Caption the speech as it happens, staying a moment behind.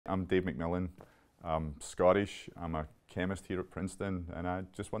I'm Dave MacMillan. I'm Scottish. I'm a chemist here at Princeton, and I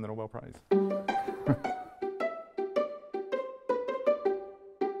just won the Nobel Prize.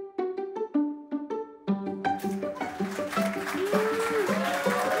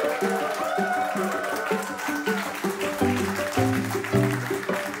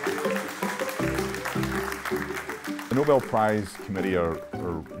 The Nobel Prize Committee are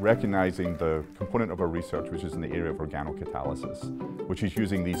recognizing the component of our research which is in the area of organocatalysis, which is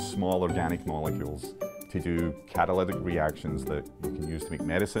using these small organic molecules to do catalytic reactions that you can use to make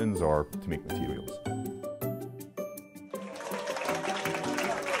medicines or to make materials.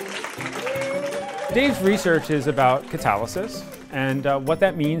 Dave's research is about catalysis, and what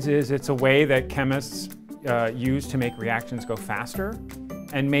that means is it's a way that chemists use to make reactions go faster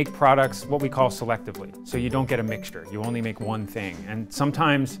and make products what we call selectively. So you don't get a mixture, you only make one thing. And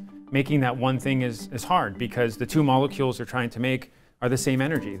sometimes making that one thing is hard because the two molecules you're trying to make are the same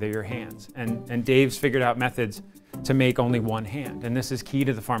energy, they're your hands. And Dave's figured out methods to make only one hand. And this is key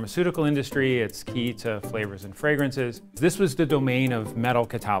to the pharmaceutical industry, it's key to flavors and fragrances. This was the domain of metal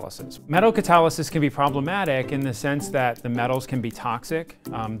catalysis. Metal catalysis can be problematic in the sense that the metals can be toxic.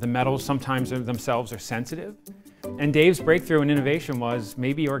 The metals sometimes themselves are sensitive. And Dave's breakthrough and innovation was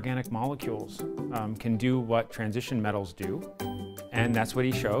maybe organic molecules can do what transition metals do. And that's what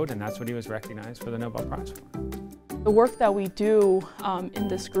he showed, and that's what he was recognized for the Nobel Prize for. The work that we do in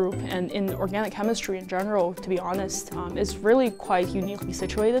this group and in organic chemistry in general, to be honest, is really quite uniquely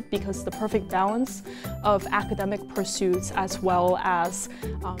situated because the perfect balance of academic pursuits as well as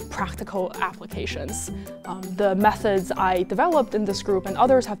practical applications. The methods I developed in this group and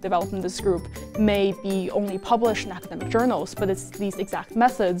others have developed in this group may be only published in academic journals, but it's these exact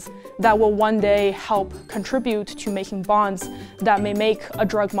methods that will one day help contribute to making bonds that may make a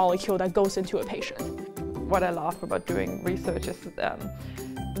drug molecule that goes into a patient. What I love about doing research is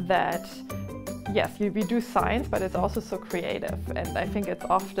that, yes, we do science, but it's also so creative. And I think it's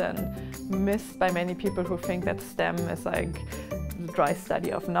often missed by many people who think that STEM is like the dry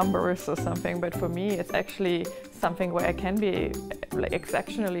study of numbers or something. But for me, it's actually something where I can be like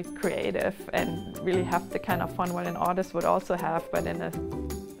exceptionally creative and really have the kind of fun what an artist would also have, but in a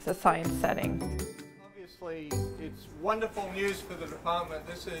science setting. It's wonderful news for the department.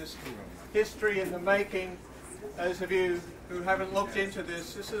 This is history in the making. Those of you who haven't looked into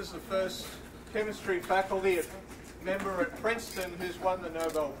this, this is the first chemistry faculty member at Princeton who's won the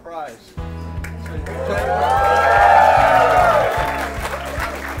Nobel Prize. So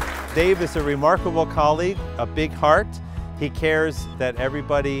Dave is a remarkable colleague, a big heart. He cares that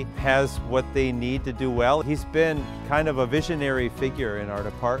everybody has what they need to do well. He's been kind of a visionary figure in our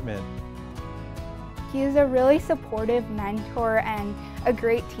department. He's a really supportive mentor and a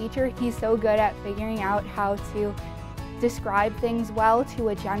great teacher. He's so good at figuring out how to describe things well to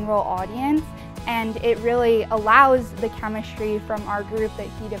a general audience, and it really allows the chemistry from our group that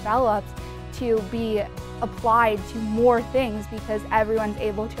he develops to be applied to more things because everyone's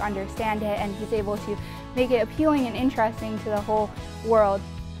able to understand it and he's able to make it appealing and interesting to the whole world.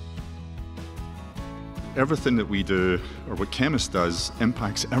 Everything that we do, or what chemists does,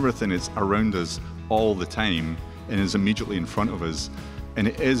 impacts everything that's around us all the time and is immediately in front of us. And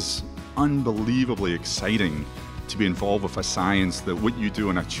it is unbelievably exciting to be involved with a science that what you do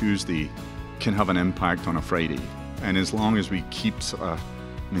on a Tuesday can have an impact on a Friday. And as long as we keep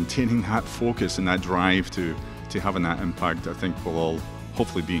maintaining that focus and that drive to having that impact, I think we'll all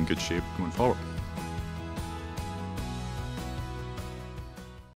hopefully be in good shape going forward.